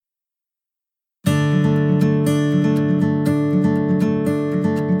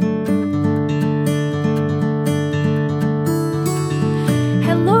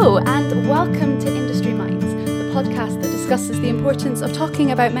importance of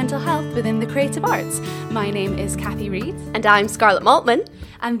talking about mental health within the creative arts. My name is Kathy Reid. And I'm Scarlett Maltman.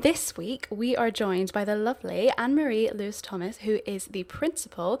 And this week we are joined by the lovely Anne-Marie Lewis-Thomas, who is the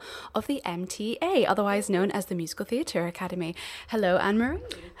principal of the MTA, otherwise known as the Musical Theatre Academy. Hello, Anne-Marie.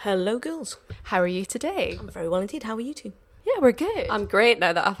 Hello, girls. How are you today? I'm very well indeed. How are you two? Yeah, we're good. I'm great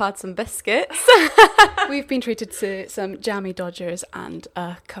now that I've had some biscuits. We've been treated to some jammy Dodgers and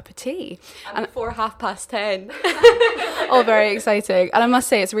a cup of tea. And before 10:30. All very exciting. And I must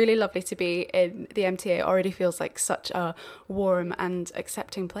say, it's really lovely to be in the MTA. It already feels like such a warm and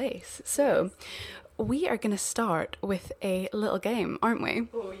accepting place. So we are going to start with a little game, aren't we?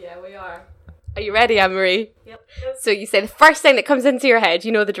 Oh, yeah, we are. Are you ready, Anne-Marie? Yep. So you say the first thing that comes into your head,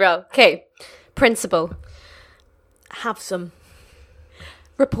 you know the drill. Okay. Principal. Have some.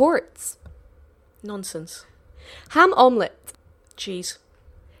 Reports. Nonsense. Ham omelette. Cheese.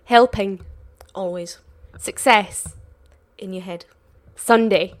 Helping. Always. Success. In your head.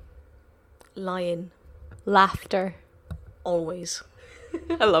 Sunday. Lying. Laughter. Always.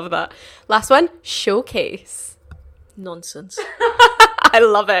 I love that. Last one. Showcase. Nonsense. I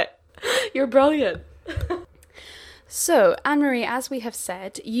love it. You're brilliant. So, Anne-Marie, as we have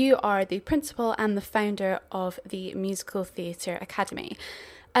said, you are the principal and the founder of the Musical Theatre Academy.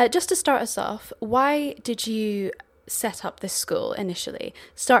 Just to start us off, why did you set up this school initially?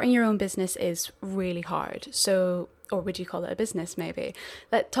 Starting your own business is really hard. So, or would you call it a business maybe?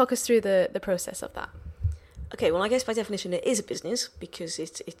 Talk us through the process of that. Okay, well, I guess by definition it is a business because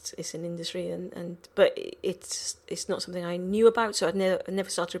it's an industry, but it's not something I knew about. So I'd never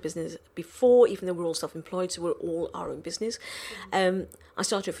started a business before, even though we're all self-employed, so we're all our own business. I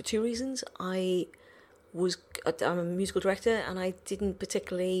started it for two reasons. I'm a musical director, and I didn't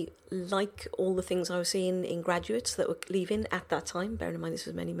particularly like all the things I was seeing in graduates that were leaving at that time. Bearing in mind this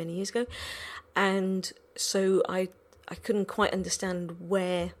was many, many years ago, and so I couldn't quite understand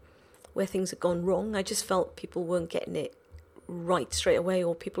where things had gone wrong. I just felt people weren't getting it right straight away,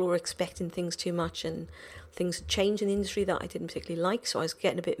 or people were expecting things too much, and things had changed in the industry that I didn't particularly like, so I was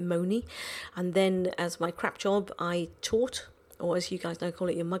getting a bit moany. And then as my crap job, I taught, or as you guys now call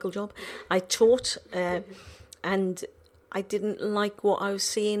it, your muggle job, I taught, and I didn't like what I was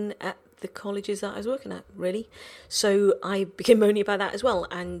seeing at the colleges that I was working at, really. So I became moany about that as well,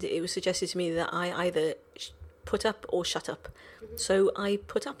 and it was suggested to me that I either put up or shut up. So I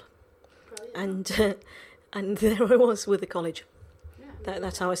put up. And there I was with the college. Yeah.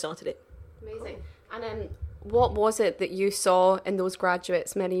 That's how I started it. Amazing. And what was it that you saw in those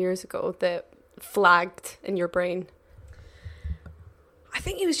graduates many years ago that flagged in your brain? I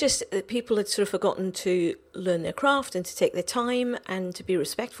think it was just that people had sort of forgotten to learn their craft and to take their time and to be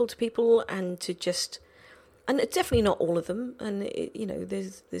respectful to people and to just... And it's definitely not all of them, and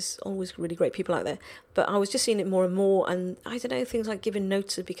there's always really great people out there. But I was just seeing it more and more, and I don't know, things like giving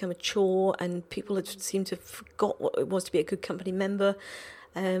notes had become a chore, and people had seemed to have forgot what it was to be a good company member.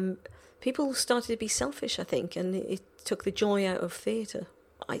 People started to be selfish, I think, and it took the joy out of theatre.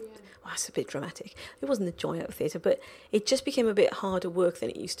 Well, that's a bit dramatic. It wasn't the joy out of theatre, but it just became a bit harder work than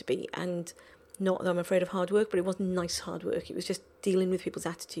it used to be, and not that I'm afraid of hard work, but it wasn't nice hard work. It was just dealing with people's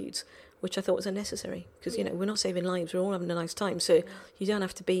attitudes, which I thought was unnecessary, because we're not saving lives, we're all having a nice time, so you don't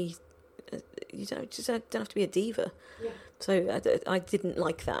have to be don't have to be a diva. So I didn't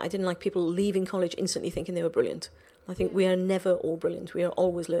like that. I didn't like people leaving college instantly thinking they were brilliant. I think we are never all brilliant. We are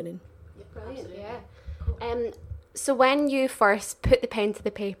always learning. Brilliant. Yeah. So when you first put the pen to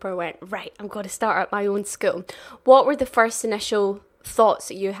the paper and went, right, I'm going to start up my own school, what were the first initial thoughts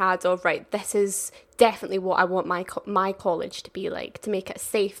that you had of, right, this is definitely what I want my college to be like, to make it a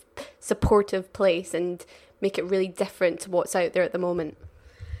safe, supportive place and make it really different to what's out there at the moment?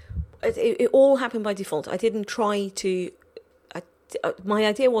 It all happened by default. I didn't try to... my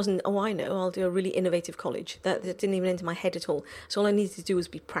idea wasn't, I know, I'll do a really innovative college. That didn't even enter my head at all. So all I needed to do was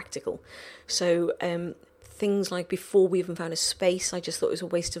be practical. So things like, before we even found a space, I just thought it was a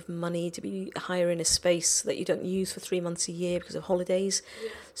waste of money to be hiring a space that you don't use for 3 months a year because of holidays.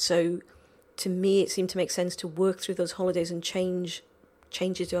 So to me, it seemed to make sense to work through those holidays and change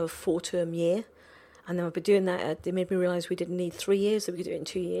it to a 4-term year. And then by doing that, it made me realise we didn't need 3 years, that we could do it in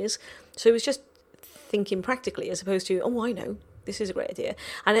 2 years. So it was just thinking practically as opposed to, I know, this is a great idea.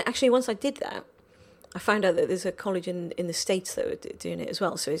 And actually, once I did that, I found out that there's a college in the States that were doing it as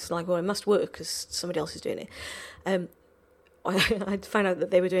well. So it's like, well, it must work because somebody else is doing it. I found out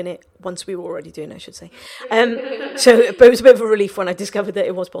that they were doing it once we were already doing it, I should say. So it was a bit of a relief when I discovered that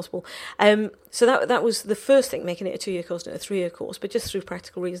it was possible. So that was the first thing, making it a 2-year course, not a 3-year course, but just through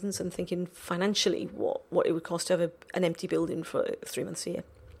practical reasons and thinking financially what it would cost to have an empty building for 3 months a year.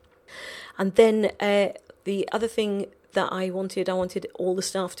 And then the other thing that I wanted all the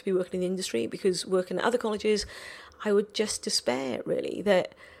staff to be working in the industry, because working at other colleges, I would just despair, really.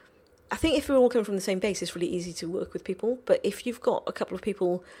 That I think if we're all coming from the same base, it's really easy to work with people. But if you've got a couple of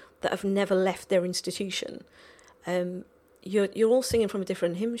people that have never left their institution, you're all singing from a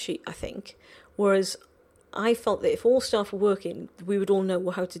different hymn sheet, I think. Whereas I felt that if all staff were working, we would all know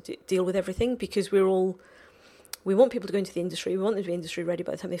how to deal with everything, because we want people to go into the industry. We want them to be industry ready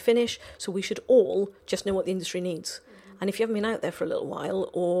by the time they finish. So we should all just know what the industry needs. And if you haven't been out there for a little while,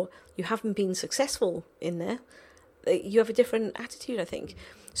 or you haven't been successful in there, you have a different attitude, I think.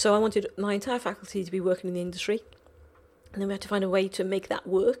 So I wanted my entire faculty to be working in the industry, and then we had to find a way to make that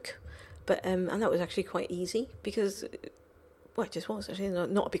work. But and that was actually quite easy, because, well, it just was actually,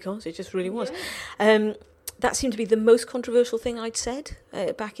 not because, it just really was. Yeah. That seemed to be the most controversial thing I'd said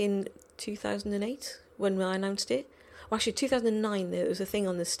back in 2008 when I announced it. Well, actually, 2009 there was a thing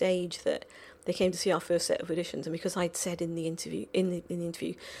on the stage that they came to see our first set of auditions, and because I'd said in the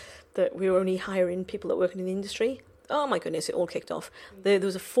interview that we were only hiring people that work in the industry, oh my goodness, it all kicked off. There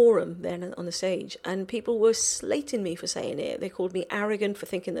was a forum then on the stage, and people were slating me for saying it. They called me arrogant for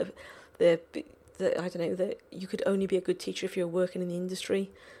thinking that I don't know, that you could only be a good teacher if you were working in the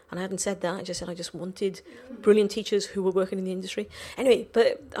industry. And I hadn't said that. I just said I just wanted brilliant teachers who were working in the industry. Anyway,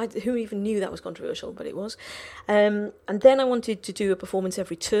 but who even knew that was controversial? But it was. And then I wanted to do a performance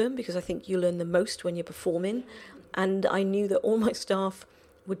every term, because I think you learn the most when you're performing. And I knew that all my staff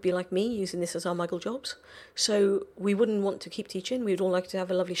would be like me, using this as our muggle jobs. So we wouldn't want to keep teaching. We'd all like to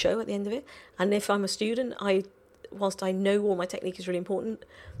have a lovely show at the end of it. And if I'm a student, whilst I know all my technique is really important,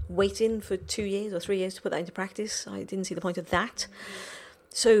 waiting for 2 years or 3 years to put that into practice, I didn't see the point of that.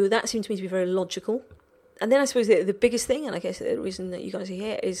 So that seemed to me to be very logical. And then I suppose the biggest thing, and I guess the reason that you guys are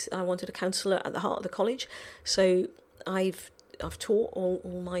here, is I wanted a counsellor at the heart of the college. So I've taught all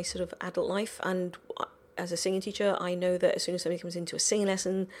my sort of adult life, and as a singing teacher, I know that as soon as somebody comes into a singing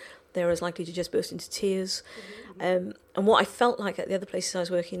lesson, they're as likely to just burst into tears. And what I felt like at the other places I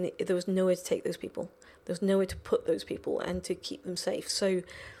was working, there was nowhere to take those people. There was nowhere to put those people and to keep them safe. So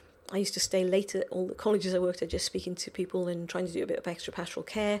I used to stay late at all the colleges I worked at, just speaking to people and trying to do a bit of extra pastoral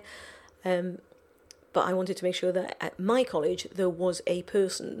care. But I wanted to make sure that at my college there was a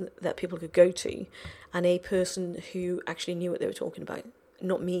person that people could go to, and a person who actually knew what they were talking about,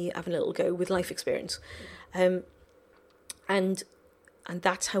 not me having a little go with life experience. And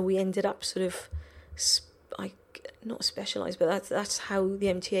that's how we ended up sort of, not specialised, but that's how the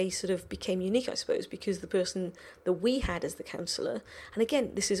MTA sort of became unique, I suppose, because the person that we had as the counsellor, and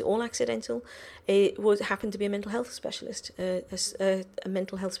again, this is all accidental, happened to be a mental health specialist, a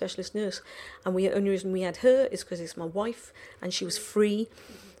mental health specialist nurse. And the only reason we had her is because it's my wife, and she was free.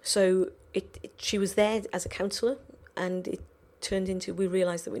 So she was there as a counsellor, and it turned into, we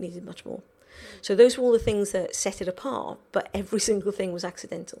realised that we needed much more. So those were all the things that set it apart, but every single thing was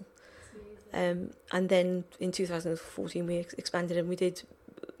accidental. And then in 2014 we expanded, and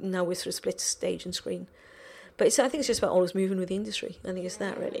now we're sort of split stage and screen. But I think it's just about always moving with the industry. I think it's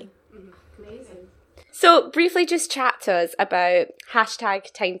that, really. Amazing. So briefly just chat to us about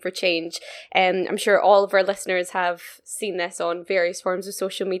 #TimeForChange. I'm sure all of our listeners have seen this on various forms of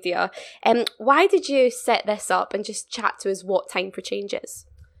social media. Why did you set this up, and just chat to us what Time for Change is?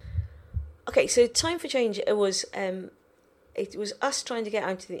 Okay, so Time for Change, it was us trying to get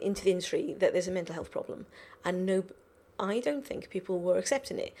out into the industry that there's a mental health problem, and I don't think people were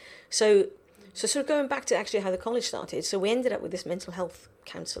accepting it. So sort of going back to actually how the college started, so we ended up with this mental health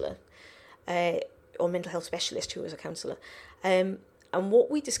counsellor, or mental health specialist who was a counsellor, and what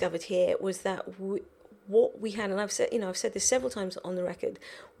we discovered here was that what we had, and I've said this several times on the record,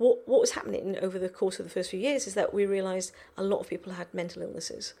 what was happening over the course of the first few years is that we realised a lot of people had mental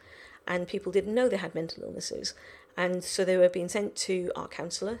illnesses, and people didn't know they had mental illnesses. And so they were being sent to our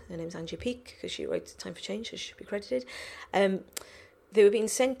counsellor. Her name's Angie Peake, because she wrote Time for Change, so she should be credited. They were being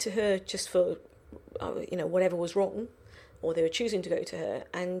sent to her just for, whatever was wrong, or they were choosing to go to her.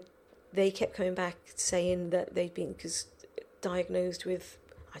 And they kept coming back saying that they'd been diagnosed with,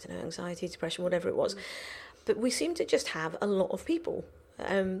 anxiety, depression, whatever it was. But we seemed to just have a lot of people.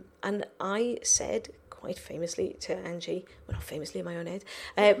 And I said quite famously to Angie, well, not famously in my own head,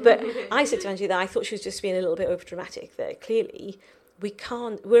 but I said to Angie that I thought she was just being a little bit overdramatic, that clearly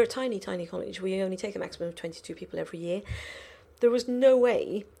we're a tiny, tiny college. We only take a maximum of 22 people every year. There was no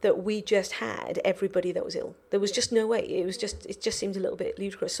way that we just had everybody that was ill. There was just no way. It just seemed a little bit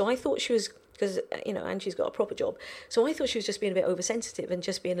ludicrous. So I thought she was, because, Angie's got a proper job. So I thought she was just being a bit oversensitive and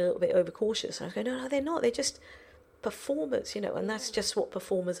just being a little bit overcautious. And I was going, no, they're not. They're just performers, and that's just what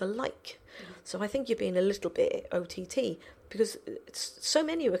performers are like. So I think you're being a little bit OTT. because so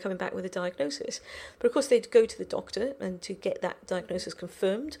many were coming back with a diagnosis. But of course, they'd go to the doctor and to get that diagnosis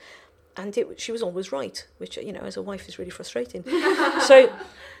confirmed, and she was always right, which, you know, as a wife is really frustrating.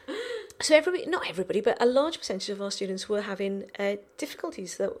 So everybody, not everybody, but a large percentage of our students were having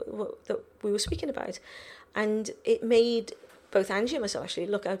difficulties that we were speaking about. And it made both Angie and myself actually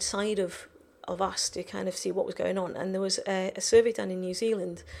look outside of us to kind of see what was going on. And there was a survey done in New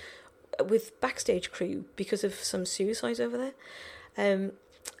Zealand with backstage crew because of some suicides over there.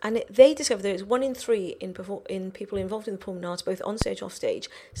 And they discovered that it's 1 in 3 in people involved in the performing arts, both on stage, off stage,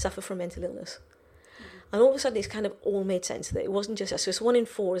 suffer from mental illness. And all of a sudden, it's kind of all made sense that it wasn't just us. So it's 1 in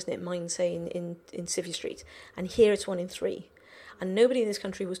 4, isn't it? Mine, say, in Civvy Street. And here it's 1 in 3. And nobody in this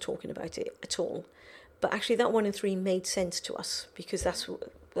country was talking about it at all. But actually, that 1 in 3 made sense to us, because that's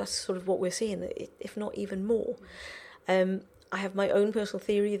sort of what we're seeing, if not even more. I have my own personal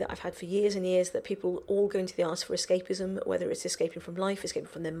theory that I've had for years and years, that people all go into the arts for escapism, whether it's escaping from life, escaping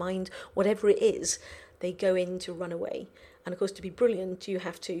from their mind, whatever it is, they go in to run away. And of course, to be brilliant, you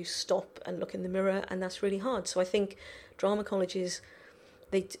have to stop and look in the mirror, and that's really hard. So I think drama colleges,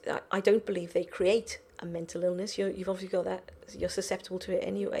 I don't believe they create a mental illness. You've obviously got that, you're susceptible to it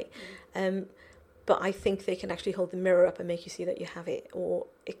anyway. But I think they can actually hold the mirror up and make you see that you have it, or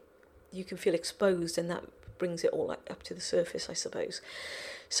you can feel exposed, and that brings it all up to the surface, I suppose.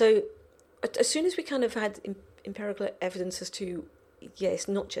 So as soon as we kind of had empirical evidence as to, yeah, it's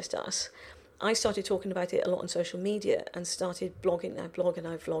not just us, I started talking about it a lot on social media and started blogging. I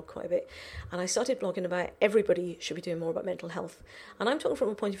vlog quite a bit. And I started blogging about everybody should be doing more about mental health. And I'm talking from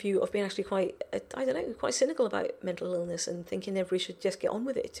a point of view of being actually quite cynical about mental illness, and thinking everybody should just get on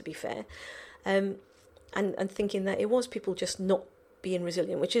with it, to be fair. And thinking that it was people just not being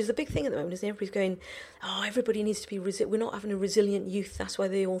resilient, which is the big thing at the moment, isn't it? Everybody's going, oh, everybody needs to be resilient. We're not having a resilient youth, that's why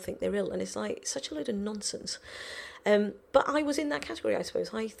they all think they're ill. And it's like such a load of nonsense. But I was in that category, I suppose.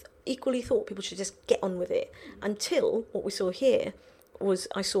 I equally thought people should just get on with it, until what we saw here was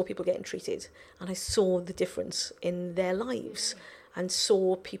I saw people getting treated, and I saw the difference in their lives, and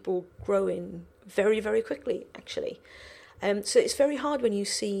saw people growing very, very quickly, actually. So it's very hard when you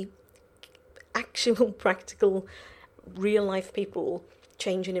see actual, practical, real-life people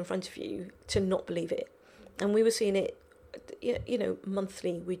changing in front of you to not believe it. And we were seeing it, you know,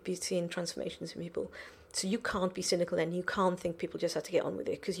 monthly. We'd be seeing transformations in people. So you can't be cynical then. You can't think people just have to get on with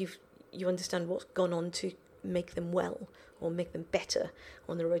it, because you understand what's gone on to make them well, or make them better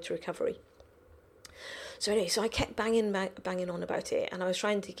on the road to recovery. So anyway, so I kept banging on about it, and I was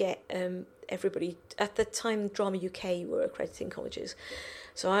trying to get everybody. At the time, Drama UK were accrediting colleges.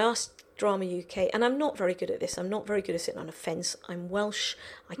 So I asked Drama UK, and I'm not very good at this. I'm not very good at sitting on a fence. I'm Welsh.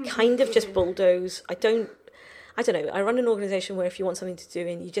 I kind of just bulldoze. I don't know. I run an organisation where if you want something to do,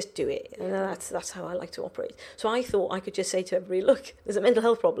 and you just do it. And that's how I like to operate. So I thought I could just say to everybody, look, there's a mental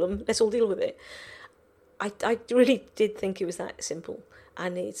health problem. Let's all deal with it. I really did think it was that simple.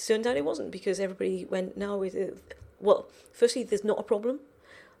 And it turned out it wasn't, because everybody went, no, well, firstly, there's not a problem.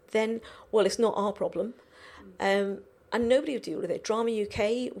 Then, well, it's not our problem. And nobody would deal with it. Drama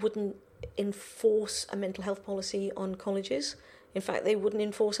UK wouldn't enforce a mental health policy on colleges. In fact, they wouldn't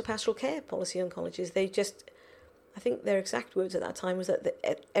enforce a pastoral care policy on colleges. They just, I think their exact words at that time was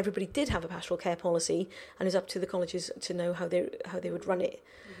that everybody did have a pastoral care policy, and it's up to the colleges to know how they would run it.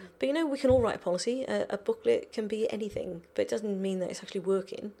 Mm-hmm. But, you know, we can all write a policy. A booklet can be anything, but it doesn't mean that it's actually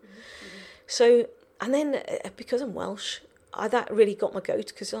working. Mm-hmm. So, and then because I'm Welsh, that really got my goat,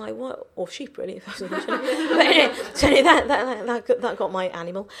 because I what, or sheep really. But anyway, so that got my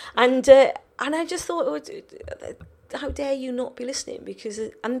animal, and I just thought, how dare you not be listening? Because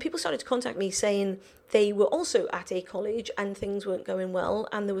and people started to contact me saying they were also at a college and things weren't going well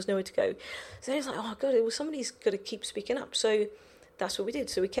and there was nowhere to go. So it's like, oh God, somebody's got to keep speaking up. So that's what we did.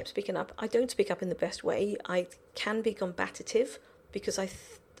 So we kept speaking up. I don't speak up in the best way. I can be combative, because I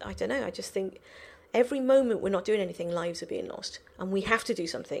don't know. I just think every moment we're not doing anything, lives are being lost, and we have to do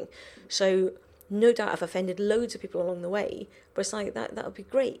something. So no doubt I've offended loads of people along the way, but it's like that would be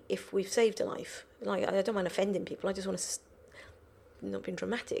great if we've saved a life. Like, I don't mind offending people. I just want to not being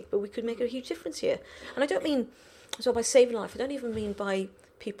dramatic, but we could make a huge difference here. And I don't mean, so by saving life, I don't even mean by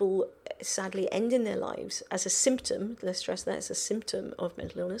people sadly ending their lives as a symptom. Let's stress that, as a symptom of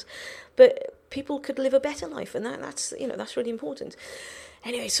mental illness. But people could live a better life, and that's really important.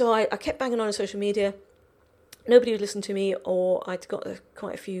 Anyway, so I kept banging on social media. Nobody would listen to me, or I'd got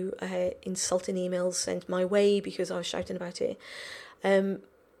quite a few insulting emails sent my way because I was shouting about it.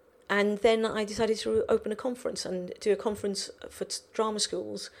 And then I decided to open a conference and do a conference for drama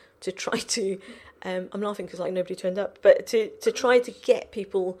schools to try to, I'm laughing because like nobody turned up, but to try to get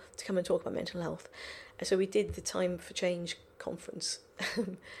people to come and talk about mental health. So we did the Time for Change conference,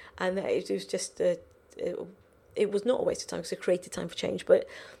 and it was just it was not a waste of time because it created Time for Change. But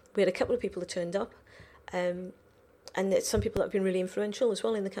we had a couple of people that turned up, and there's some people that have been really influential as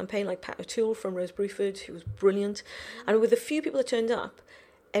well in the campaign, like Pat O'Toole from Rose Bruford, who was brilliant. And with the few people that turned up,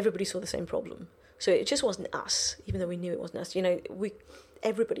 everybody saw the same problem. So it just wasn't us, even though we knew it wasn't us. You know,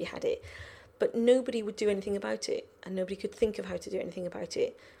 everybody had it, but nobody would do anything about it, and nobody could think of how to do anything about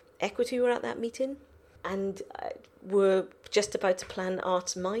it. Equity were at that meeting, and were just about to plan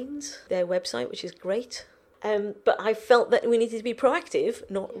Arts Minds, their website, which is great. But I felt that we needed to be proactive,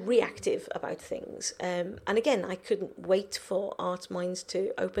 not reactive about things. And again, I couldn't wait for Arts Minds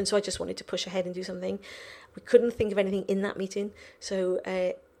to open, so I just wanted to push ahead and do something. We couldn't think of anything in that meeting, so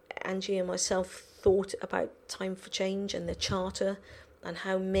Angie and myself thought about Time for Change and the charter and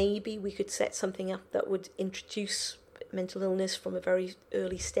how maybe we could set something up that would introduce mental illness from a very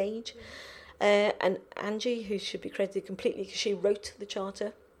early stage. And Angie, who should be credited completely because she wrote the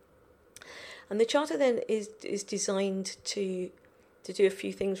charter. And the charter then is designed to do a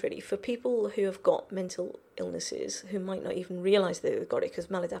few things really for people who have got mental illnesses who might not even realise that they've got it because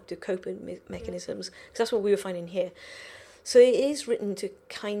maladaptive coping mechanisms, because that's what we were finding here. So it is written to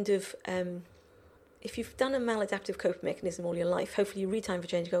kind of, if you've done a maladaptive coping mechanism all your life, hopefully you read Time for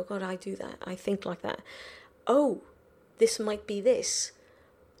Change and go, God, I do that, I think like that. Oh, this might be this.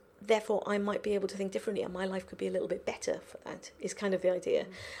 Therefore, I might be able to think differently and my life could be a little bit better for that, is kind of the idea.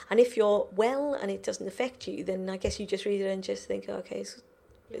 And if you're well and it doesn't affect you, then I guess you just read it and just think, oh, okay,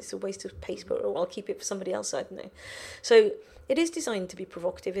 it's a waste of paper, or I'll keep it for somebody else, I don't know. So it is designed to be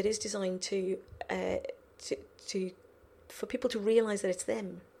provocative. It is designed to for people to realise that it's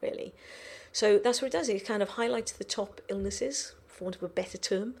them, really. So that's what it does. It kind of highlights the top illnesses, for want of a better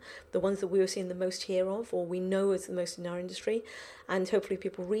term, the ones that we were seeing the most here of, or we know as the most in our industry, and hopefully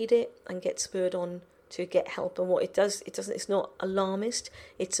people read it and get spurred on to get help. And what it does, it's not alarmist.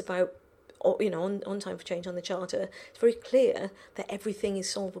 It's about, you know, on Time for Change, on the charter, it's very clear that everything is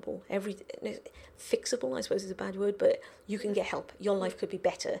solvable, fixable, I suppose is a bad word, but you can get help. Your life could be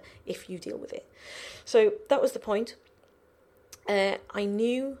better if you deal with it. So that was the point. I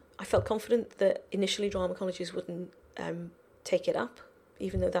felt confident that initially drama colleges wouldn't take it up,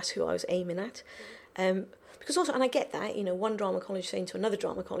 even though that's who I was aiming at. Because also, and I get that, you know, one drama college saying to another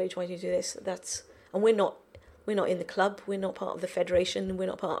drama college, why do you do this? And we're not in the club, we're not part of the federation, we're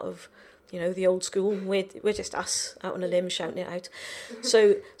not part of, you know, the old school. We're just us out on a limb shouting it out.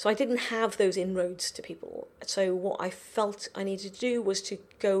 So I didn't have those inroads to people. So what I felt I needed to do was to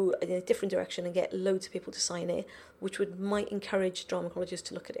go in a different direction and get loads of people to sign it, which might encourage drama colleges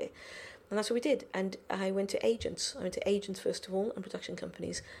to look at it. And that's what we did. And I went to agents. I went to agents first of all and production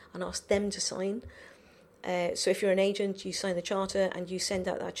companies and asked them to sign. So if you're an agent, you sign the charter and you send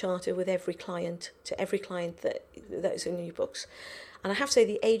out that charter with every client that is in your books. And I have to say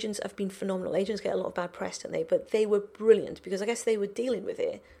the agents have been phenomenal. Agents get a lot of bad press, don't they? But they were brilliant because I guess they were dealing with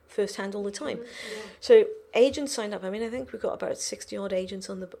it firsthand all the time. Yeah. So agents signed up. I mean, I think we've got about 60 odd agents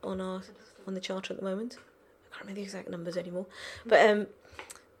on the charter at the moment. I can't remember the exact numbers anymore.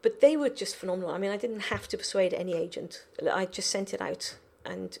 But they were just phenomenal. I mean, I didn't have to persuade any agent. I just sent it out.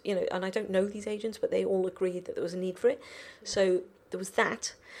 And, you know, and I don't know these agents, but they all agreed that there was a need for it. So there was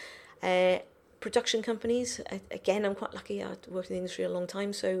that. Production companies, again, I'm quite lucky. I've worked in the industry a long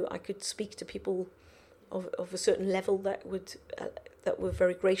time, so I could speak to people of a certain level that were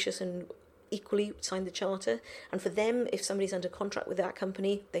very gracious and equally signed the charter. And for them, if somebody's under contract with that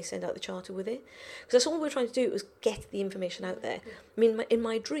company, they send out the charter with it. Because that's all we were trying to do, was get the information out there. I mean, in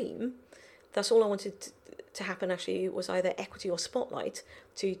my dream, that's all I wanted to happen actually, was either Equity or Spotlight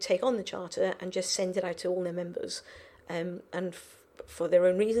to take on the charter and just send it out to all their members. And for their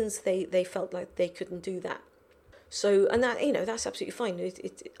own reasons, they felt like they couldn't do that. So, and that, you know, that's absolutely fine.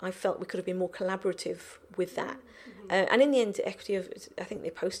 I felt we could have been more collaborative with that. Mm-hmm. And in the end, Equity, I think they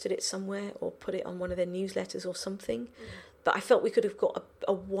posted it somewhere or put it on one of their newsletters or something. Mm-hmm. But I felt we could have got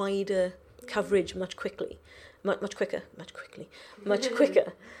a wider coverage much quicker. So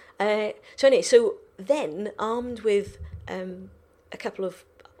anyway, so then armed with a couple of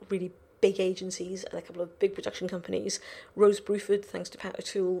really big agencies and a couple of big production companies, Rose Bruford, thanks to Pat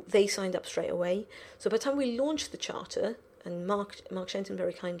O'Toole, they signed up straight away. So by the time we launched the charter, and Mark Shenton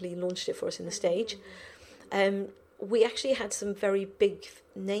very kindly launched it for us in the stage, we actually had some very big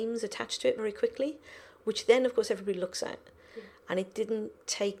names attached to it very quickly, which then of course everybody looks at. And it didn't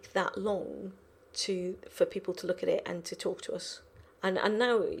take that long for people to look at it and to talk to us. And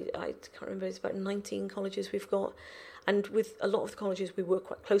now, I can't remember, it's about 19 colleges we've got. And with a lot of the colleges, we work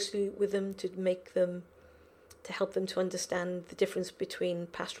quite closely with them to help them to understand the difference between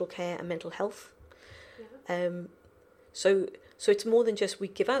pastoral care and mental health. So it's more than just we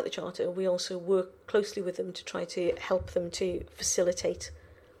give out the charter, we also work closely with them to try to help them to facilitate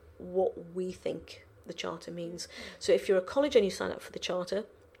what we think the charter means. So if you're a college and you sign up for the charter,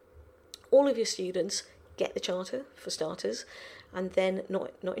 all of your students get the charter for starters, and then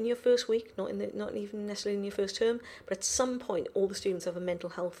not in your first week, not even necessarily in your first term, but at some point all the students have a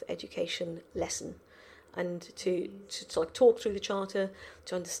mental health education lesson, and to like talk through the charter,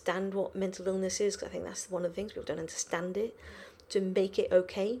 to understand what mental illness is, because I think that's one of the things people don't understand it, to make it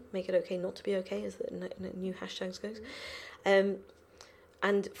okay not to be okay, as the new hashtags goes,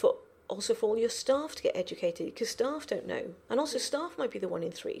 and for all your staff to get educated, because staff don't know, and also staff might be the 1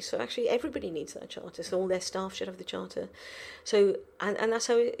 in 3, so actually everybody needs that charter, so all their staff should have the charter. So and that's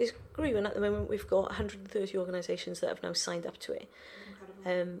how it grew, and at the moment we've got 130 organisations that have now signed up to it,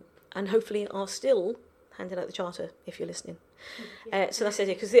 and hopefully are still handing out the charter if you're listening. So that's it,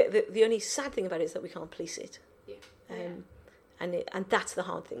 because the only sad thing about it is that we can't police it. And that's the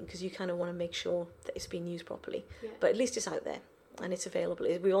hard thing, because you kind of want to make sure that it's being used properly, but at least it's out there and it's available.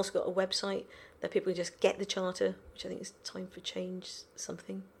 We've also got a website that people can just get the charter, which I think is Time for Change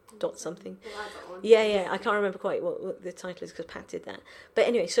something. Yeah, I can't remember quite what the title is because Pat did that. But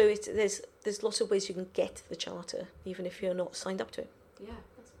anyway, so there's lots of ways you can get the charter, even if you're not signed up to it. Yeah,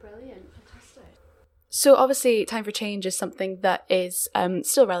 that's brilliant. Fantastic. So obviously Time for Change is something that is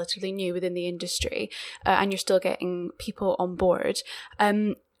still relatively new within the industry, and you're still getting people on board.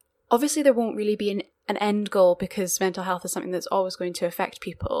 Obviously there won't really be an end goal, because mental health is something that's always going to affect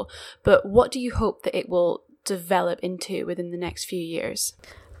people, but what do you hope that it will develop into within the next few years?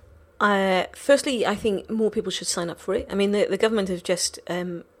 Firstly, I think more people should sign up for it. I mean, the government have just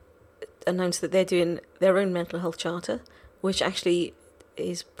announced that they're doing their own mental health charter, which actually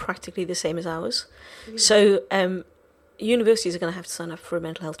is practically the same as ours. So universities are going to have to sign up for a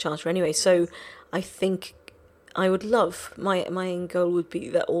mental health charter anyway. So I think I would love, my end goal would be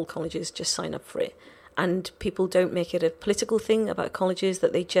that all colleges just sign up for it, and people don't make it a political thing about colleges,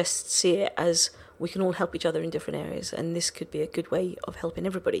 that they just see it as we can all help each other in different areas, and this could be a good way of helping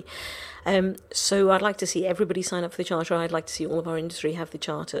everybody. So I'd like to see everybody sign up for the charter. I'd like to see all of our industry have the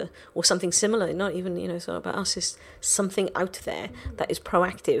charter, or something similar, not even, sort of about us, is something out there that is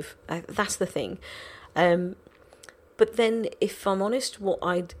proactive. That's the thing. But then, if I'm honest, what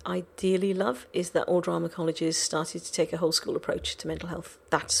I'd ideally love is that all drama colleges started to take a whole school approach to mental health.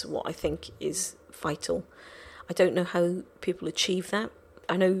 That's what I think is vital. I don't know how people achieve that.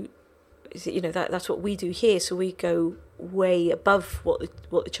 I know, that's what we do here. So we go way above what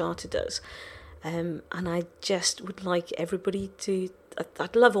the charter does, and I just would like everybody to.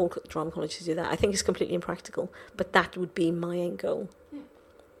 I'd love all drama colleges to do that. I think it's completely impractical, but that would be my end goal. Yeah.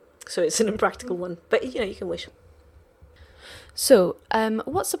 So it's an impractical one, but you can wish. So,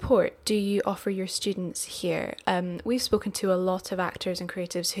 what support do you offer your students here? We've spoken to a lot of actors and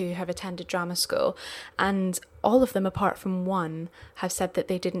creatives who have attended drama school, and all of them, apart from one, have said that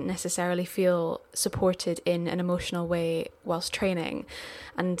they didn't necessarily feel supported in an emotional way whilst training.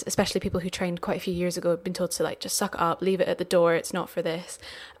 And especially people who trained quite a few years ago have been told to just suck it up, leave it at the door, it's not for this.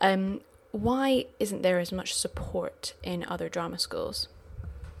 Why isn't there as much support in other drama schools?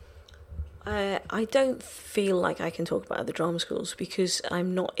 I don't feel like I can talk about other drama schools because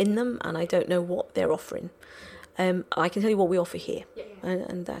I'm not in them and I don't know what they're offering. I can tell you what we offer here,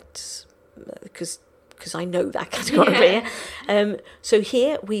 and that's because I know that categorically. So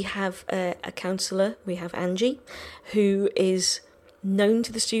here we have a counsellor. We have Angie, who is known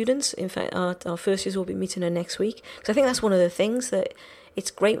to the students. In fact, our first years will be meeting her next week. Because I think that's one of the things that it's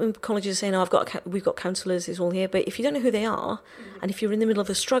great when colleges are saying, we've got counsellors, it's all here. But if you don't know who they are, and if you're in the middle of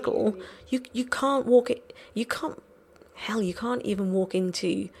a struggle, you can't even walk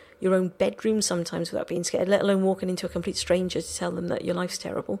into your own bedroom sometimes without being scared, let alone walking into a complete stranger to tell them that your life's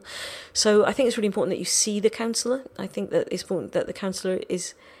terrible. So I think it's really important that you see the counsellor. I think that it's important that the counsellor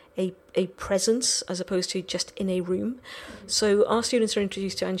is a presence as opposed to just in a room. So our students are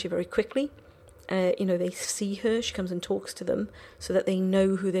introduced to Angie very quickly. They see her, she comes and talks to them so that they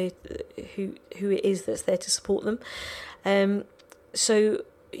know who it is that's there to support them. So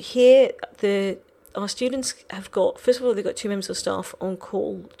here, our students have got, first of all, they've got 2 members of staff on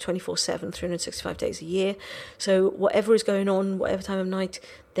call 24/7, 365 days a year. So whatever is going on, whatever time of night,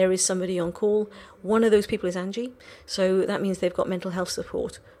 there is somebody on call. One of those people is Angie. So that means they've got mental health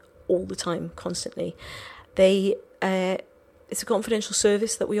support all the time, constantly. It's a confidential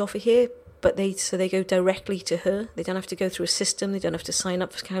service that we offer here, but they go directly to her. They don't have to go through a system. They don't have to sign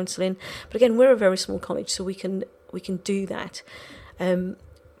up for counselling. But again, we're a very small college, so we can do that.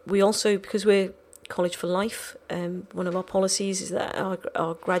 We also, because we're College for Life. One of our policies is that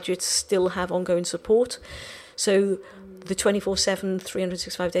our graduates still have ongoing support. So the 24/7,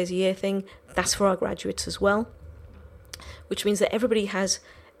 365 days a year thing, that's for our graduates as well, which means that everybody has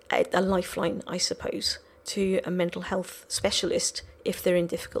a lifeline, I suppose, to a mental health specialist if they're in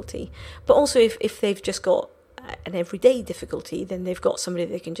difficulty. But also if they've just got an everyday difficulty, then they've got somebody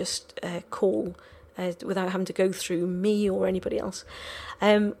they can just call without having to go through me or anybody else.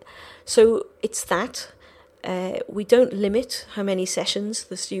 So it's that. We don't limit how many sessions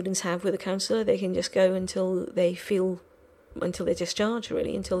the students have with a counsellor. They can just go until they're discharged,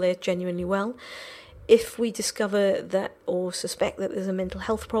 really, until they're genuinely well. If we discover that or suspect that there's a mental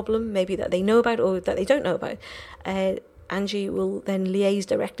health problem, maybe that they know about or that they don't know about, Angie will then liaise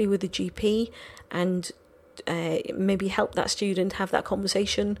directly with the GP and maybe help that student have that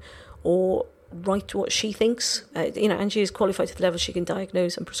conversation or write what she thinks. Angie is qualified to the level she can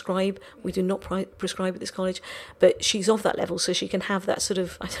diagnose and prescribe. We do not prescribe at this college, but she's of that level, so she can have that sort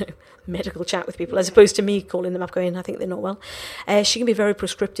of, medical chat with people, as opposed to me calling them up going, I think they're not well. She can be very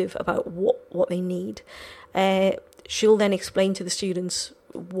prescriptive about what they need. She'll then explain to the students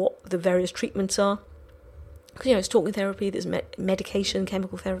what the various treatments are. Because, it's talking therapy, there's medication,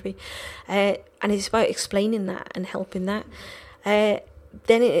 chemical therapy, and it's about explaining that and helping that.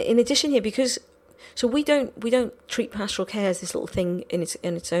 Then in addition here, so we don't treat pastoral care as this little thing in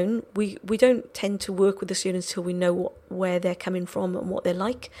its own. We don't tend to work with the students till we know where they're coming from and what they're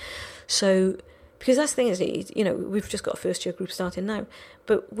like. So because that's the thing is, we've just got a first year group starting now,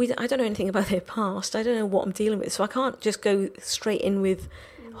 but I don't know anything about their past. I don't know what I'm dealing with, so I can't just go straight in with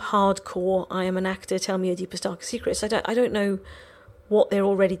hardcore. I am an actor. Tell me your deepest darkest secrets. I don't know what they're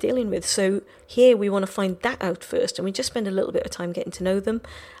already dealing with. So here we want to find that out first, and we just spend a little bit of time getting to know them.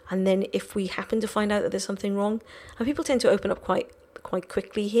 And then if we happen to find out that there's something wrong, and people tend to open up quite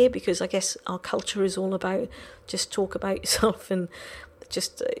quickly here, because I guess our culture is all about just talk about yourself and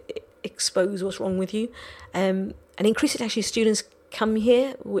just expose what's wrong with you. And increasingly actually students come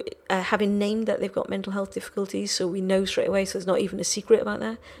here having named that they've got mental health difficulties, so we know straight away, so there's not even a secret about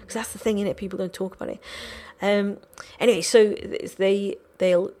that, because that's the thing, innit? People don't talk about it. Anyway, so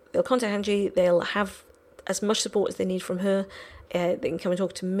they'll contact Angie, they'll have as much support as they need from her. They can come and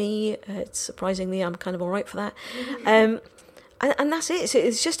talk to me. Surprisingly, I'm kind of all right for that. And that's it. So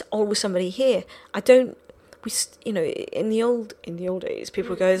it's just always somebody here. In the old days, people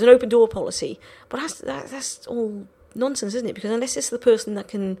would go, there's an open door policy, but that's all nonsense, isn't it? Because unless it's the person that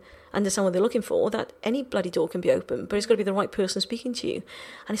can understand what they're looking for, that any bloody door can be open, but it's got to be the right person speaking to you.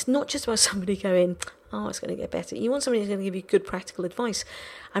 And it's not just about somebody going, oh, it's going to get better. You want somebody who's going to give you good practical advice.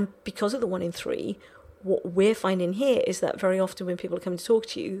 And because of the 1 in 3, what we're finding here is that very often when people are coming to talk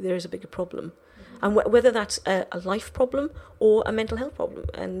to you, there is a bigger problem. And whether that's a life problem or a mental health problem,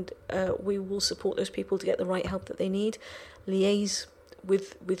 and we will support those people to get the right help that they need, liaise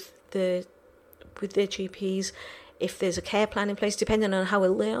with their GPs. If there's a care plan in place, depending on how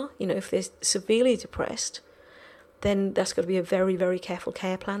ill they are, if they're severely depressed, then that's got to be a very, very careful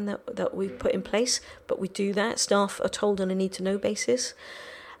care plan that we put in place. But we do that. Staff are told on a need-to-know basis.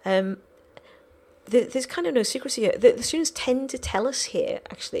 There's kind of no secrecy here. The students tend to tell us here,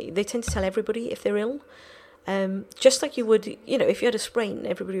 actually. They tend to tell everybody if they're ill. Just like you would, if you had a sprain,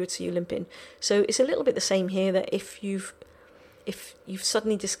 everybody would see you limping. So it's a little bit the same here, that if you've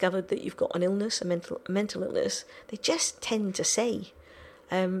suddenly discovered that you've got an illness, a mental illness, they just tend to say.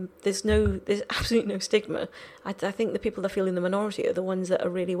 There's absolutely no stigma. I think the people that feel in the minority are the ones that are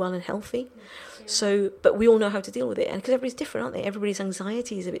really well and healthy. Yeah. So, but we all know how to deal with it, and because everybody's different, aren't they? Everybody's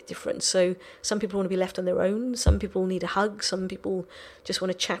anxiety is a bit different. So some people want to be left on their own. Some people need a hug. Some people just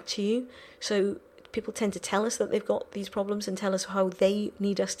want to chat to you. So people tend to tell us that they've got these problems and tell us how they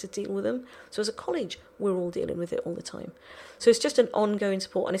need us to deal with them. So as a college, we're all dealing with it all the time. So it's just an ongoing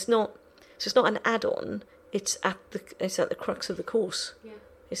support, and it's not an add-on. It's at the crux of the course. Yeah.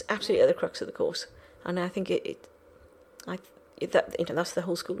 It's absolutely at the crux of the course, and I think that's the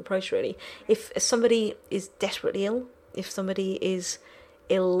whole school approach, really. If somebody is desperately ill, if somebody is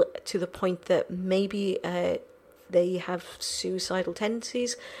ill to the point that maybe they have suicidal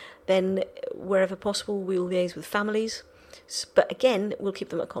tendencies, then wherever possible we'll liaise with families. But again, we'll keep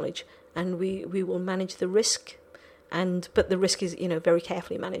them at college, and we will manage the risk, but the risk is very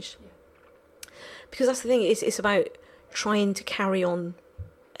carefully managed. Yeah. Because that's the thing, it's about trying to carry on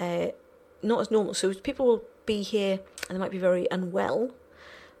not as normal. So people will be here and they might be very unwell,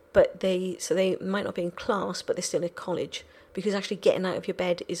 but they might not be in class, but they're still at college, because actually getting out of your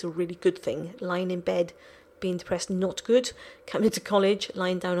bed is a really good thing. Lying in bed, being depressed, not good. Coming to college,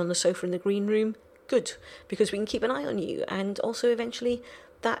 lying down on the sofa in the green room, good, because we can keep an eye on you, and also eventually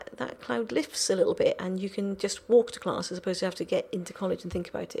that cloud lifts a little bit, and you can just walk to class as opposed to have to get into college and think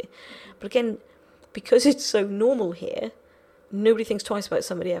about it. But again, because it's so normal here, nobody thinks twice about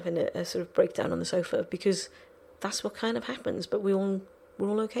somebody having a sort of breakdown on the sofa, because that's what kind of happens. But we're all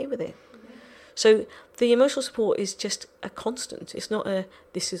okay with it. So the emotional support is just a constant. It's not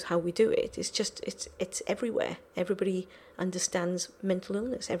this is how we do it. It's just it's everywhere. Everybody understands mental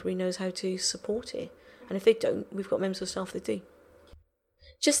illness. Everybody knows how to support it. And if they don't, we've got members of staff that do.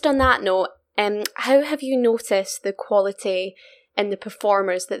 Just on that note, how have you noticed the quality in the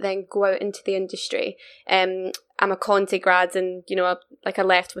performers that then go out into the industry? I'm a Conti grad, and I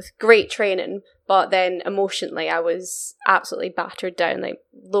left with great training, but then emotionally I was absolutely battered down, like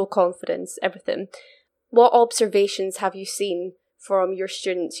low confidence, everything. What observations have you seen from your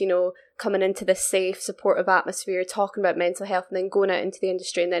students, coming into this safe, supportive atmosphere, talking about mental health, and then going out into the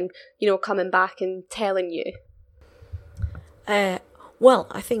industry, and then, coming back and telling you? Well,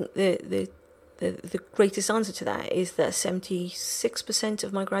 I think the greatest answer to that is that 76%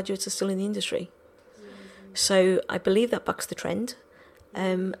 of my graduates are still in the industry. So I believe that bucks the trend.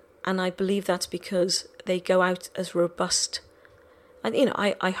 And I believe that's because they go out as robust. And,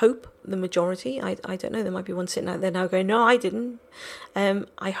 I hope the majority, I don't know, there might be one sitting out there now going, no, I didn't.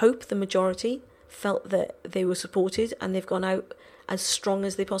 I hope the majority felt that they were supported and they've gone out as strong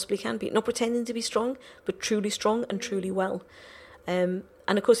as they possibly can be. Not pretending to be strong, but truly strong and truly well. And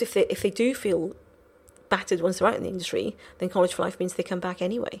of course, if they do feel battered once they're out in the industry, then College for Life means they come back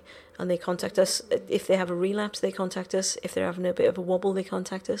anyway, and they contact us. If they have a relapse, they contact us. If they're having a bit of a wobble, they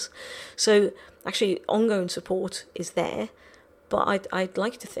contact us. So actually, ongoing support is there. But I'd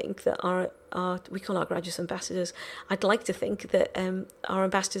like to think that our we call our graduates ambassadors. I'd like to think that our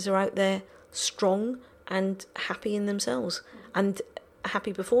ambassadors are out there strong and happy in themselves, and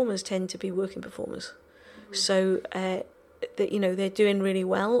happy performers tend to be working performers. So that they're doing really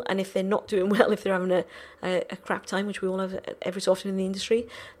well, and if they're not doing well, if they're having a crap time, which we all have every so often in the industry,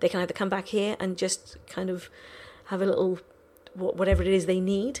 they can either come back here and just kind of have a little whatever it is they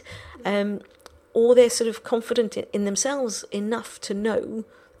need, or they're sort of confident in themselves enough to know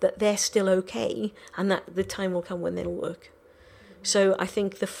that they're still okay, and that the time will come when they'll work. So I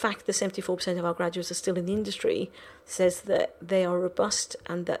think the fact that 74% of our graduates are still in the industry says that they are robust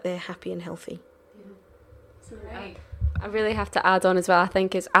and that they're happy and healthy. Right. I really have to add on as well, I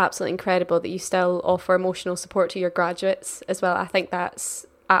think it's absolutely incredible that you still offer emotional support to your graduates as well. I think that's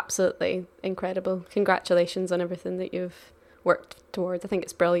absolutely incredible. Congratulations on everything that you've worked towards. I think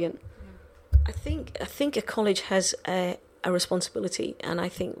it's brilliant. I think a college has a responsibility, and I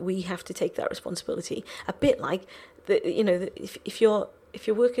think we have to take that responsibility. A bit like if you're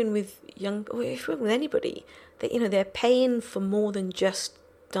working with young, or if you're working with anybody, that they're paying for more than just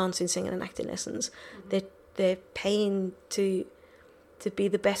dancing, singing, and acting lessons. Mm-hmm. They're paying to be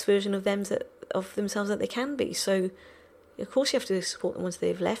the best version of themselves that they can be. So, of course, you have to support them once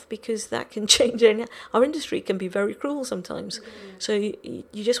they've left, because that can change. Our industry can be very cruel sometimes. Mm-hmm. So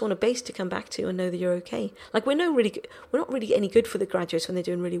you just want a base to come back to and know that you're okay. Like we're not really any good for the graduates when they're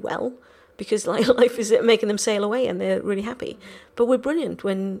doing really well, because life is making them sail away and they're really happy. Mm-hmm. But we're brilliant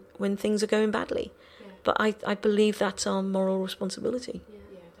when things are going badly. Yeah. But I believe that's our moral responsibility. Yeah.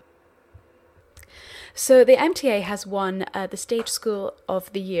 So the MTA has won the Stage School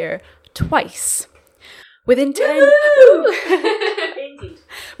of the Year twice. Within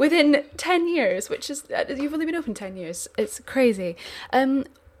 10 years, which is, you've only been open 10 years. It's crazy.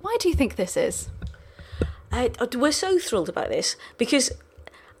 Why do you think this is? We're so thrilled about this because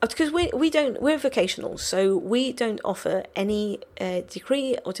we're vocational, so we don't offer any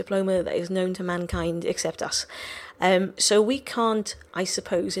degree or diploma that is known to mankind except us. So we can't, I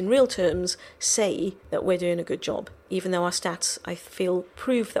suppose, in real terms, say that we're doing a good job, even though our stats, I feel,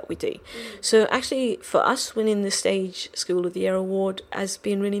 prove that we do. So actually, for us, winning the Stage School of the Year award has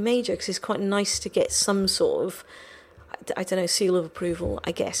been really major, because it's quite nice to get some sort of, seal of approval,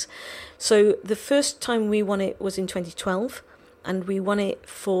 I guess. So the first time we won it was in 2012. And we won it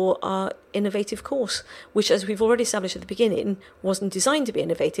for our innovative course, which, as we've already established at the beginning, wasn't designed to be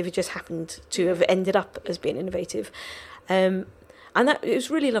innovative. It just happened to have ended up as being innovative. And that it was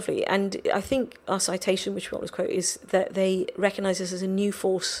really lovely. And I think our citation, which we always quote, is that they recognise us as a new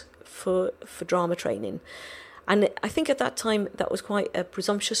force for drama training. And I think at that time that was quite a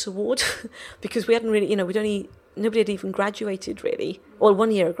presumptuous award, because we hadn't really, nobody had even graduated really. Well,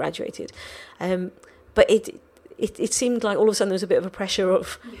 1 year had graduated. But it seemed like all of a sudden there was a bit of a pressure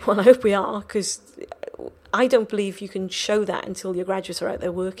of, well, I hope we are, because I don't believe you can show that until your graduates are out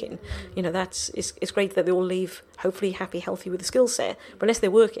there working. It's great that they all leave hopefully happy, healthy with a skill set, but unless they're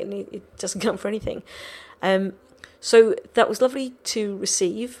working, it doesn't count for anything. So that was lovely to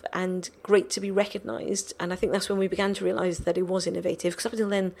receive and great to be recognised. And I think that's when we began to realise that it was innovative, because up until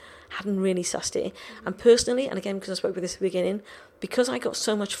then, hadn't really sussed it. And personally, and again, because I spoke about this at the beginning, because I got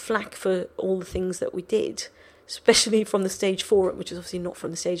so much flack for all the things that we did, especially from the Stage Forum, which is obviously not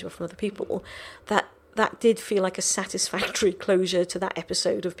from the stage but from other people, that did feel like a satisfactory closure to that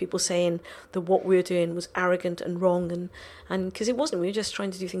episode of people saying that what we were doing was arrogant and wrong, and because it wasn't, we were just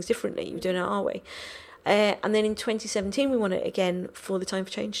trying to do things differently, we were doing it our way. And then in 2017 we won it again for the Time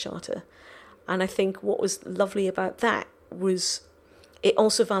for Change Charter, and I think what was lovely about that was it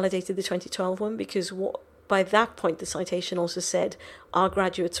also validated the 2012 one, because by that point the citation also said our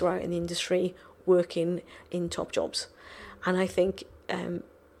graduates are out in the industry working in top jobs. And I think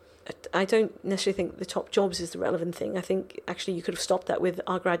I don't necessarily think the top jobs is the relevant thing. I think actually you could have stopped that with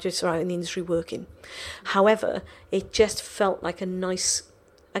our graduates are out in the industry working. However, it just felt like a nice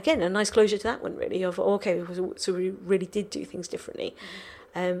closure to that one, really, of okay, so we really did do things differently.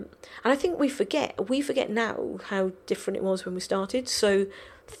 And I think we forget now how different it was when we started. So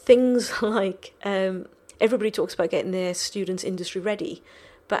things like everybody talks about getting their students industry ready,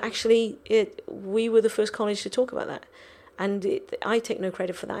 but actually we were the first college to talk about that. And I take no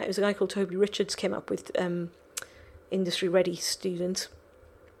credit for that. It was a guy called Toby Richards came up with industry ready students.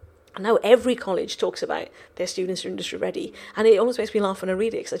 And now every college talks about their students are industry ready. And it almost makes me laugh when I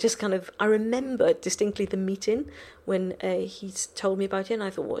read it, because I remember distinctly the meeting when he told me about it, and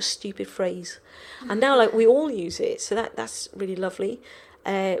I thought, what a stupid phrase. And now we all use it, so that's really lovely.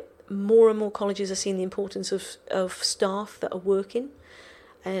 More and more colleges are seeing the importance of staff that are working.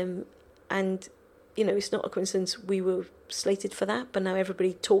 And it's not a coincidence we were slated for that, but now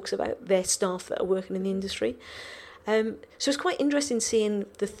everybody talks about their staff that are working in the industry. So it's quite interesting seeing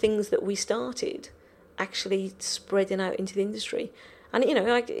the things that we started actually spreading out into the industry. And,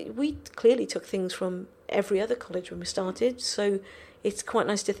 we clearly took things from every other college when we started, so it's quite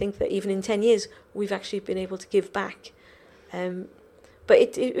nice to think that even in 10 years we've actually been able to give back. But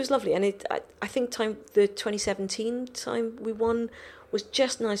it was lovely, and I think the 2017 time we won was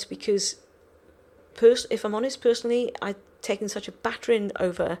just nice because if I'm honest, personally, I'd taken such a battering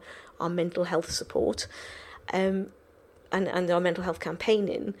over our mental health support and our mental health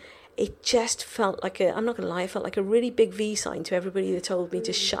campaigning. It just felt like I'm not going to lie, it felt like a really big V sign to everybody that told me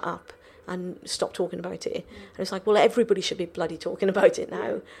to shut up and stop talking about it. And it's like, well, everybody should be bloody talking about it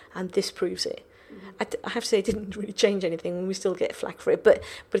now, and this proves it. I have to say it didn't really change anything, and we still get flack for it, but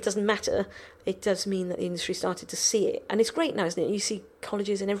it doesn't matter. It does mean that the industry started to see it, and it's great now, isn't it? You see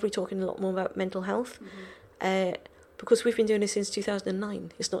colleges and everybody talking a lot more about mental health, because we've been doing this since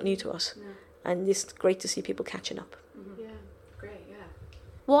 2009. It's not new to us, and it's great to see people catching up. Yeah, great, yeah.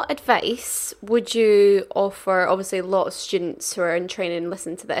 What advice would you offer? Obviously, a lot of students who are in training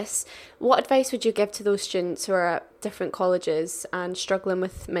listen to this. What advice would you give to those students who are at different colleges and struggling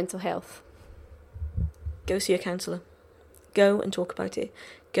with mental health? Go see a counsellor. Go and talk about it.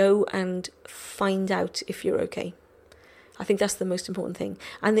 Go and find out if you're okay. I think that's the most important thing.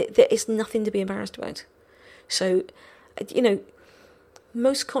 And there is nothing to be embarrassed about. So,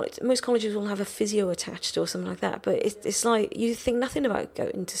 most colleges will have a physio attached or something like that, but it's like you think nothing about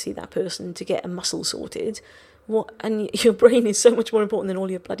going to see that person to get a muscle sorted. And your brain is so much more important than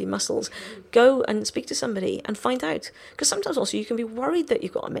all your bloody muscles. Go and speak to somebody and find out. Because sometimes also you can be worried that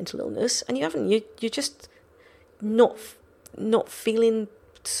you've got a mental illness and you haven't. You're just not feeling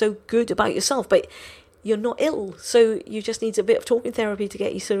so good about yourself, but you're not ill. So you just need a bit of talking therapy to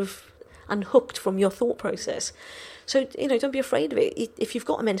get you sort of unhooked from your thought process. So, don't be afraid of it. If you've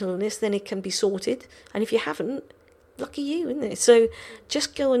got a mental illness, then it can be sorted. And if you haven't, lucky you, isn't it? So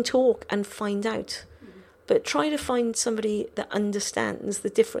just go and talk and find out. But try to find somebody that understands the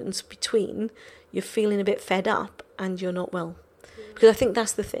difference between you're feeling a bit fed up and you're not well. Because I think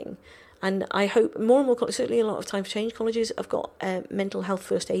that's the thing. And I hope more and more colleges, certainly a lot of Time for Change colleges, have got mental health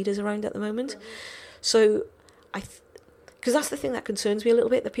first aiders around at the moment. So because that's the thing that concerns me a little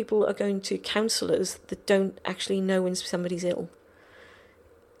bit, that people are going to counsellors that don't actually know when somebody's ill.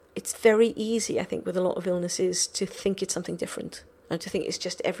 It's very easy, I think, with a lot of illnesses to think it's something different and to think it's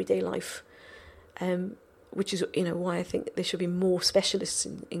just everyday life. Which is, why I think there should be more specialists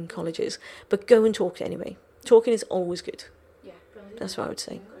in colleges. But go and talk anyway. Talking is always good. Yeah, brilliant. That's what I would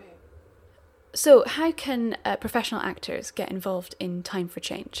say. So how can professional actors get involved in Time for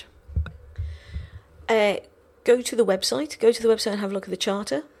Change? Go to the website and have a look at the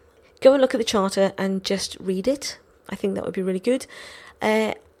charter. Go and look at the charter and just read it. I think that would be really good.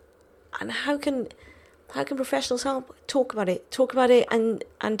 And how can professionals help? Talk about it and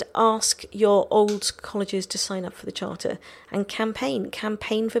ask your old colleges to sign up for the charter and campaign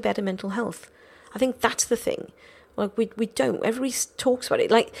for better mental health. I think that's the thing. Like we don't. Everybody talks about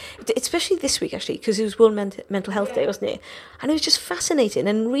it. Like especially this week actually, because it was World Mental Health Day, wasn't it? And it was just fascinating.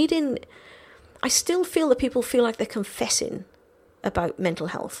 And reading, I still feel that people feel like they're confessing about mental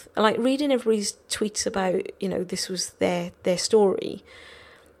health. Like reading everybody's tweets about, you know, this was their story.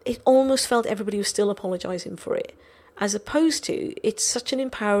 It almost felt everybody was still apologising for it, as opposed to it's such an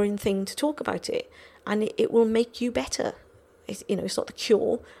empowering thing to talk about it, and it will make you better. It's not the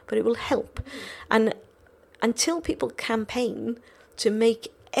cure, but it will help. And until people campaign to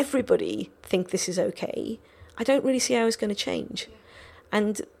make everybody think this is okay, I don't really see how it's going to change.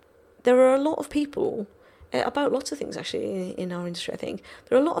 And there are a lot of people, about lots of things actually in our industry, I think,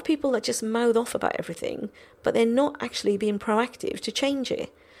 there are a lot of people that just mouth off about everything, but they're not actually being proactive to change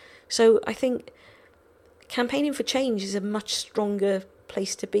it. So I think campaigning for change is a much stronger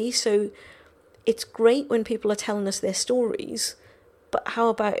place to be. So it's great when people are telling us their stories, but how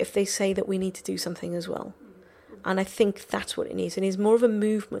about if they say that we need to do something as well? And I think that's what it needs. It needs more of a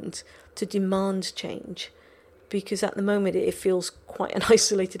movement to demand change, because at the moment it feels quite an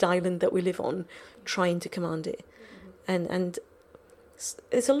isolated island that we live on, trying to command it. And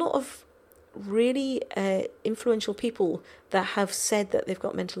there's a lot of really influential people that have said that they've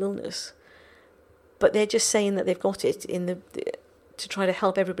got mental illness, but they're just saying that they've got it to try to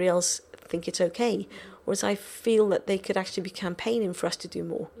help everybody else think it's okay. Whereas I feel that they could actually be campaigning for us to do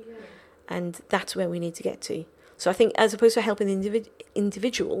more. And that's where we need to get to. So I think as opposed to helping the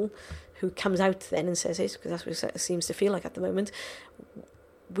individual who comes out then and says it, because that's what it seems to feel like at the moment,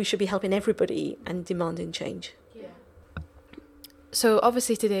 we should be helping everybody and demanding change. So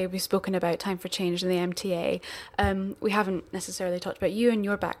obviously today we've spoken about time for change in the MTA. We haven't necessarily talked about you and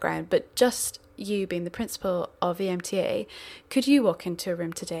your background, but just you being the principal of the MTA, could you walk into a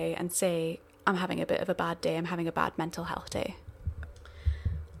room today and say, I'm having a bit of a bad day, I'm having a bad mental health day?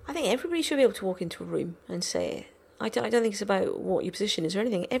 I think everybody should be able to walk into a room and say it. I don't think it's about what your position is or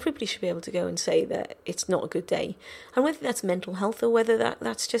anything. Everybody should be able to go and say that it's not a good day. And whether that's mental health or whether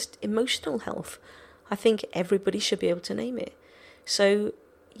that's just emotional health, I think everybody should be able to name it. So,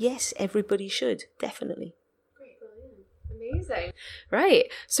 yes, everybody should, definitely. Great, brilliant. Amazing.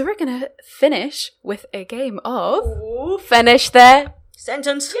 Right, so we're going to finish with a game of... Ooh, finish the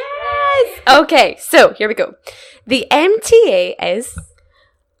sentence. Yes! Okay, so here we go. The MTA is...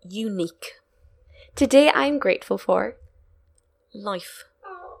 unique. Today I'm grateful for... life.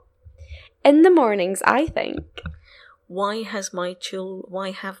 In the mornings, I think... Why have my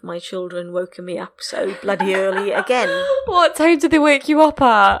children woken me up so bloody early again? What time do they wake you up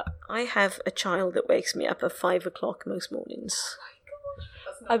at? I have a child that wakes me up at 5 o'clock most mornings.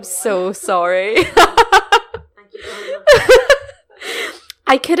 I'm so sorry. Thank you very much.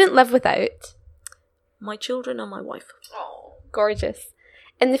 I couldn't live without... my children and my wife. Oh, gorgeous.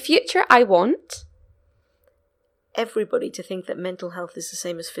 In the future, I want... everybody to think that mental health is the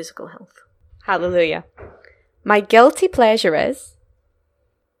same as physical health. Hallelujah. My guilty pleasure is...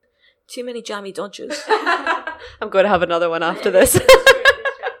 too many jammy dodgers. I'm going to have another one after this.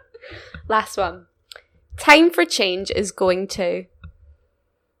 Last one. Time for change is going to...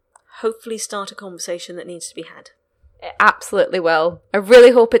 hopefully start a conversation that needs to be had. It absolutely will. I really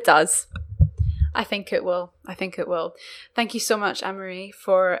hope it does. I think it will. Thank you so much, Anne-Marie,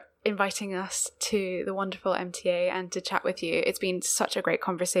 for inviting us to the wonderful MTA and to chat with you. It's been such a great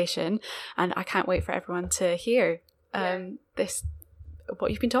conversation, and I can't wait for everyone to hear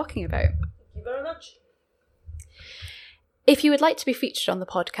what you've been talking about. Thank you very much. If you would like to be featured on the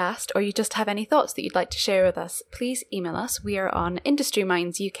podcast, or you just have any thoughts that you'd like to share with us, please email us. We are on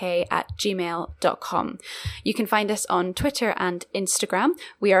industrymindsuk@gmail.com. You can find us on Twitter and Instagram.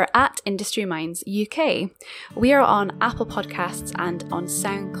 We are at industrymindsuk. We are on Apple Podcasts and on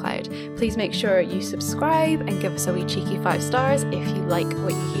SoundCloud. Please make sure you subscribe and give us a wee cheeky 5 stars if you like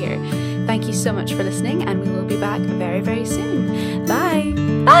what you hear. Thank you so much for listening, and we will be back very, very soon. Bye!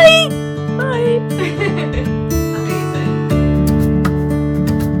 Bye! Bye!